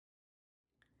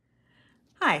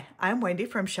Hi, I'm Wendy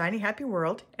from Shiny Happy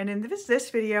World, and in this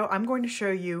video I'm going to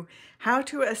show you how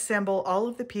to assemble all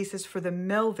of the pieces for the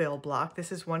Melville block.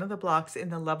 This is one of the blocks in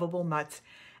the Lovable Mutts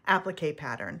applique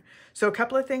pattern. So a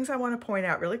couple of things I want to point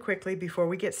out really quickly before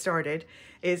we get started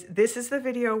is this is the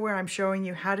video where I'm showing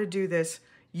you how to do this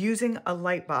using a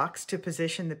Lightbox to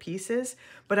position the pieces,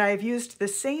 but I have used the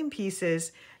same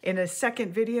pieces in a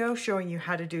second video showing you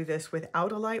how to do this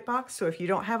without a Lightbox. So if you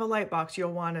don't have a Lightbox,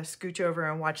 you'll want to scooch over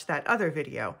and watch that other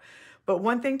video. But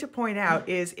one thing to point out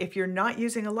is if you're not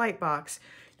using a Lightbox,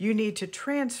 you need to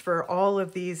transfer all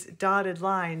of these dotted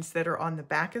lines that are on the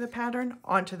back of the pattern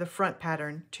onto the front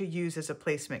pattern to use as a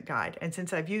placement guide. And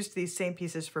since I've used these same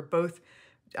pieces for both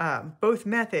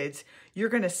methods, you're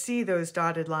going to see those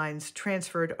dotted lines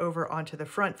transferred over onto the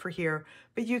front for here,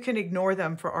 but you can ignore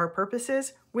them for our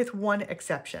purposes with one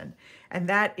exception, and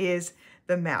that is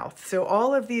the mouth. So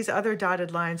all of these other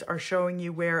dotted lines are showing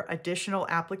you where additional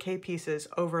applique pieces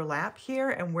overlap here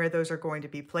and where those are going to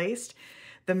be placed.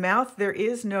 The mouth,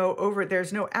 there's no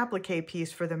applique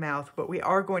piece for the mouth, but we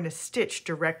are going to stitch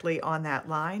directly on that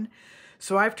line.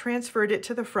 So I've transferred it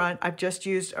to the front. I've just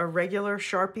used a regular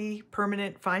Sharpie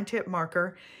permanent fine tip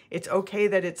marker. It's okay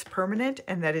that it's permanent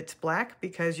and that it's black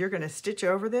because you're going to stitch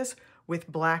over this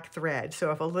with black thread.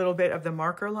 So if a little bit of the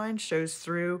marker line shows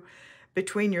through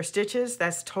between your stitches,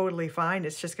 that's totally fine.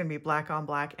 It's just going to be black on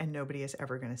black and nobody is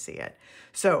ever going to see it.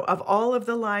 So of all of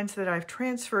the lines that I've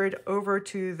transferred over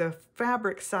to the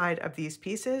fabric side of these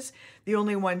pieces, the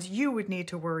only ones you would need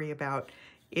to worry about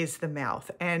is the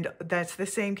mouth. And that's the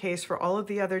same case for all of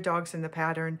the other dogs in the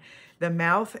pattern. The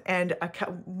mouth and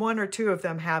one or two of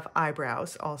them have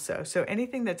eyebrows also. So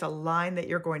anything that's a line that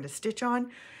you're going to stitch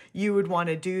on, you would want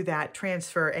to do that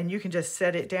transfer, and you can just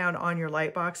set it down on your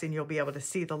Lightbox and you'll be able to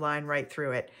see the line right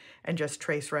through it and just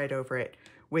trace right over it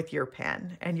with your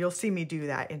pen. And you'll see me do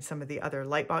that in some of the other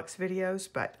Lightbox videos,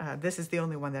 but this is the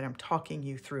only one that I'm talking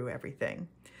you through everything.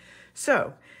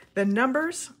 So the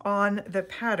numbers on the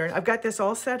pattern, I've got this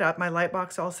all set up, my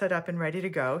Lightbox all set up and ready to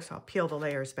go. So I'll peel the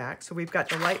layers back. So we've got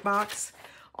the Lightbox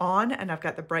on and I've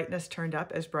got the brightness turned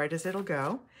up as bright as it'll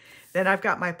go. Then I've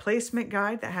got my placement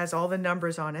guide that has all the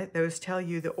numbers on it. Those tell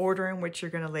you the order in which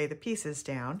you're going to lay the pieces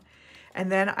down.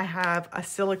 And then I have a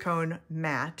silicone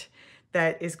mat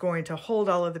that is going to hold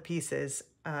all of the pieces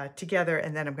together,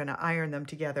 and then I'm going to iron them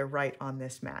together right on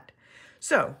this mat.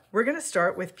 So we're going to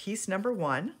start with piece number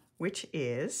 1, which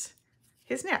is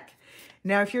his neck.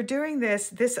 Now, if you're doing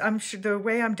this, I'm sure the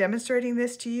way I'm demonstrating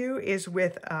this to you is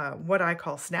with what I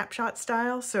call snapshot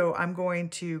style. So I'm going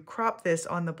to crop this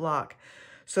on the block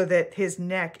so that his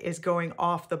neck is going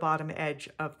off the bottom edge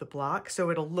of the block.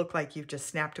 So it'll look like you've just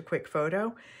snapped a quick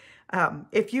photo.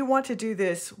 If you want to do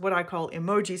this, what I call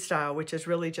emoji style, which is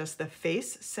really just the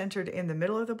face centered in the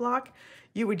middle of the block,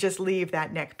 you would just leave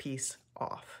that neck piece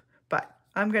off. But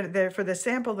for the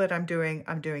sample that I'm doing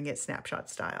it snapshot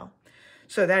style.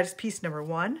 So that is piece number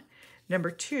 1.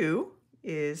 Number 2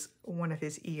 is one of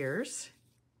his ears.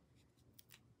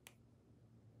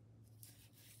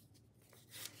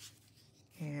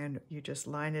 And you just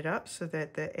line it up so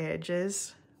that the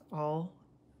edges all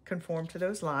conform to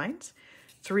those lines.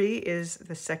 3 is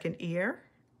the second ear.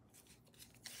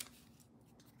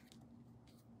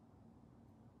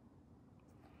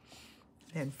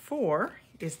 Then 4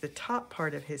 is the top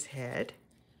part of his head.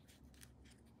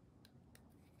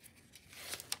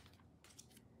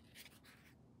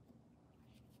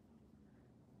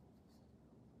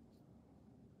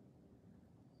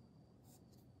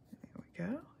 There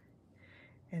we go.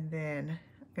 And then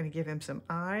I'm going to give him some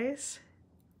eyes.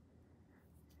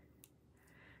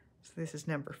 So this is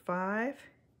number 5.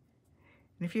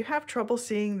 And if you have trouble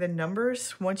seeing the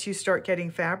numbers, once you start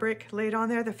getting fabric laid on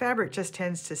there, the fabric just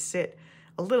tends to sit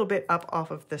a little bit up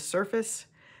off of the surface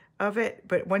of it.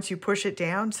 But once you push it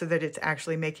down so that it's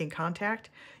actually making contact,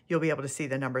 you'll be able to see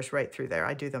the numbers right through there.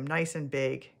 I do them nice and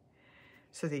big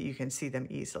so that you can see them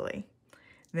easily.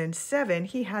 And then 7,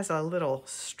 he has a little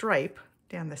stripe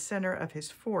down the center of his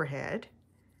forehead.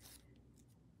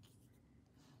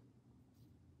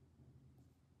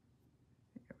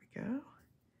 There we go.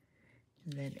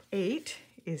 And then 8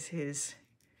 is his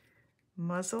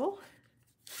muzzle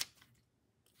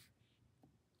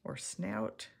or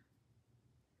snout.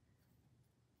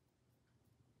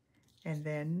 And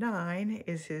then 9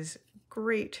 is his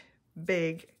great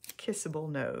big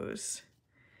kissable nose.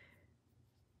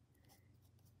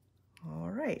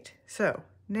 All right, so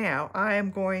now I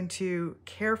am going to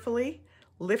carefully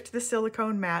lift the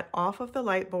silicone mat off of the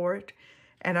light board,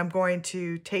 and I'm going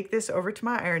to take this over to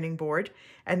my ironing board,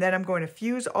 and then I'm going to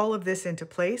fuse all of this into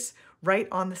place right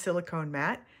on the silicone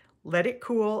mat, let it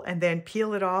cool, and then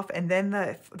peel it off, and then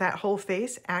that whole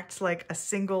face acts like a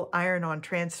single iron-on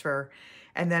transfer.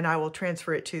 And then I will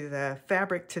transfer it to the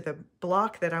fabric, to the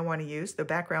block that I want to use, the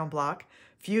background block,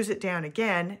 fuse it down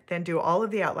again, then do all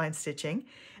of the outline stitching,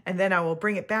 and then I will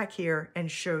bring it back here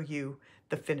and show you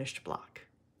the finished block.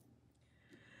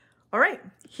 All right,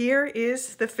 here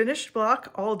is the finished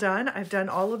block all done. I've done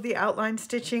all of the outline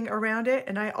stitching around it,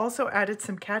 and I also added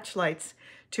some catch lights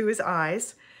to his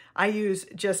eyes. I use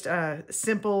just a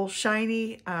simple,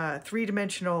 shiny,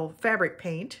 three-dimensional fabric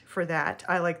paint for that.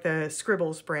 I like the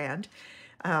Scribbles brand.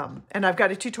 And I've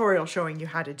got a tutorial showing you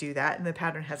how to do that, and the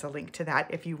pattern has a link to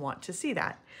that if you want to see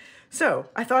that. So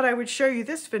I thought I would show you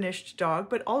this finished dog,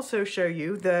 but also show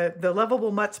you the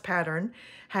Lovable Mutts pattern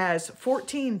has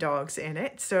 14 dogs in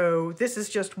it. So this is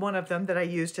just one of them that I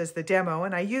used as the demo,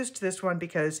 and I used this one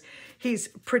because he's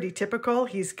pretty typical.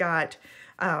 He's got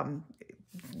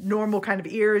normal kind of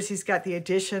ears. He's got the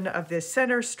addition of this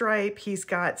center stripe. He's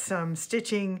got some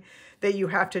stitching that you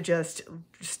have to just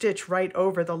stitch right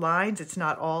over the lines. It's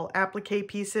not all applique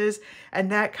pieces.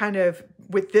 And that kind of,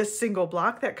 with this single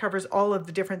block, that covers all of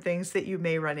the different things that you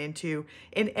may run into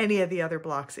in any of the other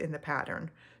blocks in the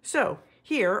pattern. So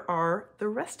here are the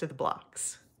rest of the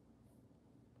blocks.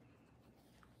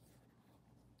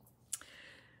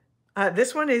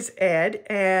 This one is Ed,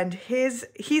 and he's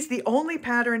the only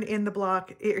pattern in the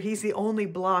block, he's the only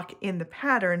block in the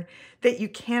pattern that you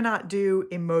cannot do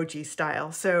emoji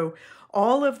style. So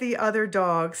all of the other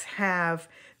dogs have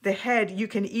the head, you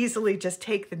can easily just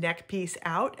take the neck piece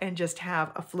out and just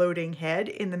have a floating head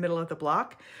in the middle of the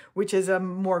block, which is a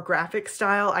more graphic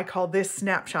style. I call this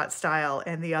snapshot style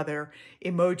and the other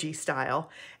emoji style.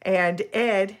 And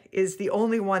Ed is the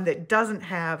only one that doesn't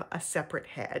have a separate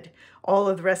head. All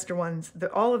of the rest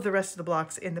of the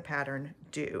blocks in the pattern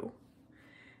do.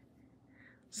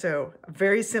 So a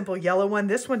very simple yellow one.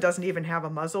 This one doesn't even have a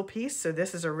muzzle piece, so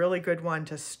this is a really good one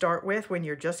to start with when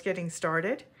you're just getting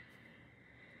started.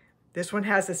 This one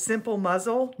has a simple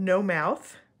muzzle, no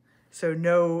mouth, so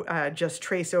no just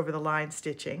trace over the line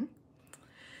stitching.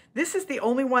 This is the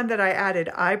only one that I added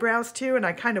eyebrows to, and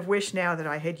I kind of wish now that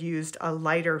I had used a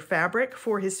lighter fabric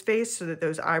for his face so that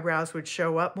those eyebrows would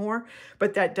show up more.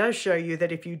 But that does show you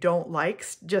that if you don't like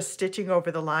just stitching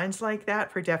over the lines like that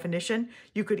for definition,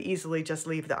 you could easily just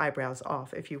leave the eyebrows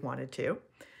off if you wanted to.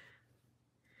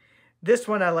 This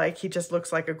one I like. He just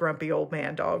looks like a grumpy old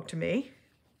man dog to me.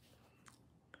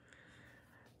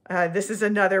 This is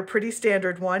another pretty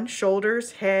standard one: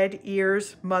 shoulders, head,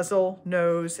 ears, muzzle,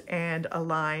 nose, and a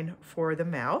line for the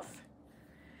mouth.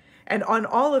 And on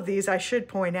all of these, I should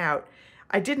point out,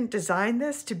 I didn't design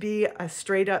this to be a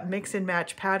straight up mix and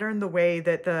match pattern the way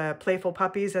that the Playful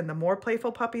Puppies and the More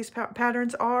Playful Puppies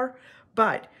patterns are,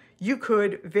 but you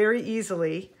could very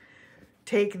easily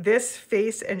take this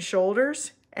face and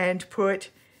shoulders and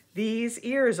put these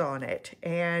ears on it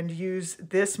and use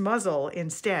this muzzle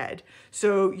instead.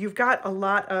 So you've got a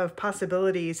lot of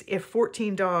possibilities. If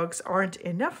 14 dogs aren't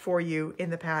enough for you in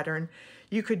the pattern,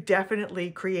 you could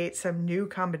definitely create some new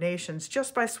combinations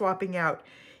just by swapping out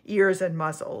ears and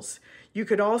muzzles. You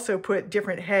could also put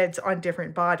different heads on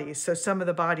different bodies. So some of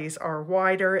the bodies are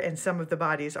wider and some of the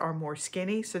bodies are more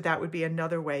skinny. So that would be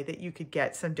another way that you could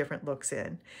get some different looks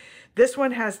in. This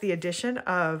one has the addition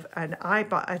of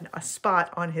a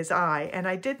spot on his eye, and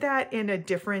I did that in a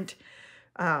different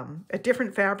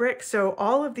fabric. So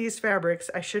all of these fabrics,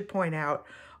 I should point out,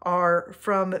 are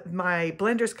from my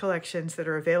blenders collections that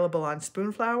are available on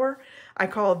Spoonflower. I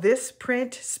call this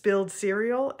print Spilled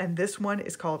Cereal, and this one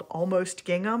is called Almost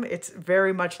Gingham. It's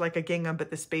very much like a gingham,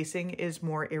 but the spacing is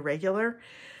more irregular.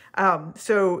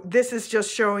 So this is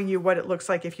just showing you what it looks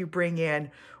like if you bring in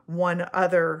one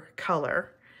other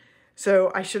color.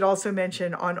 So I should also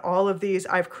mention on all of these,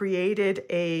 I've created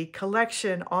a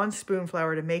collection on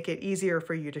Spoonflower to make it easier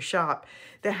for you to shop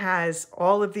that has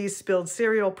all of these Spilled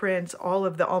Cereal prints, all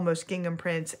of the Almost Gingham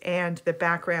prints, and the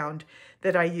background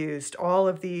that I used. All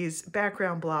of these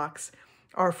background blocks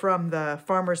are from the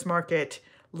Farmer's Market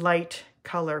light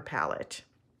color palette.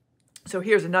 So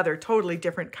here's another totally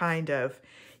different kind of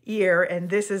ear,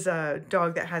 and this is a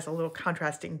dog that has a little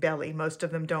contrasting belly. Most of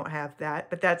them don't have that,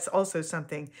 but that's also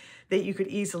something that you could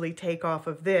easily take off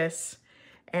of this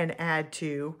and add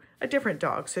to a different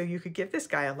dog. So you could give this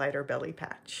guy a lighter belly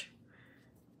patch.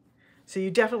 So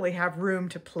you definitely have room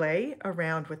to play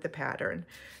around with the pattern.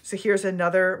 So here's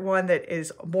another one that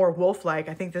is more wolf-like.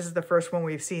 I think this is the first one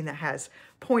we've seen that has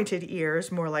pointed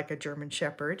ears, more like a German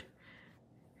Shepherd.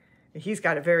 He's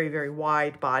got a very, very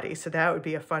wide body, so that would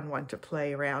be a fun one to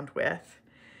play around with.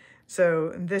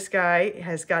 So this guy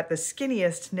has got the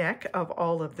skinniest neck of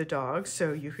all of the dogs,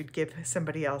 so you could give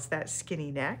somebody else that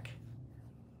skinny neck.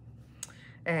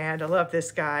 And I love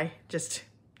this guy. Just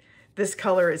this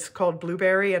color is called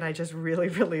blueberry, and I just really,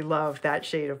 really love that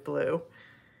shade of blue.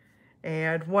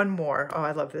 And one more. Oh,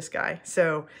 I love this guy.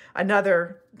 So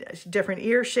another different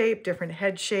ear shape, different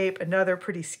head shape, another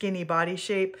pretty skinny body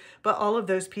shape, but all of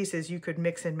those pieces you could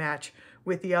mix and match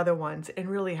with the other ones and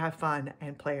really have fun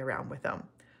and play around with them.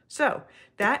 So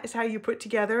that is how you put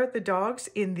together the dogs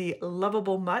in the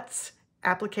Lovable Mutts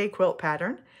applique quilt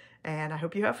pattern, and I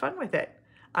hope you have fun with it.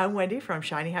 I'm Wendy from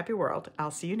Shiny Happy World.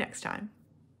 I'll see you next time.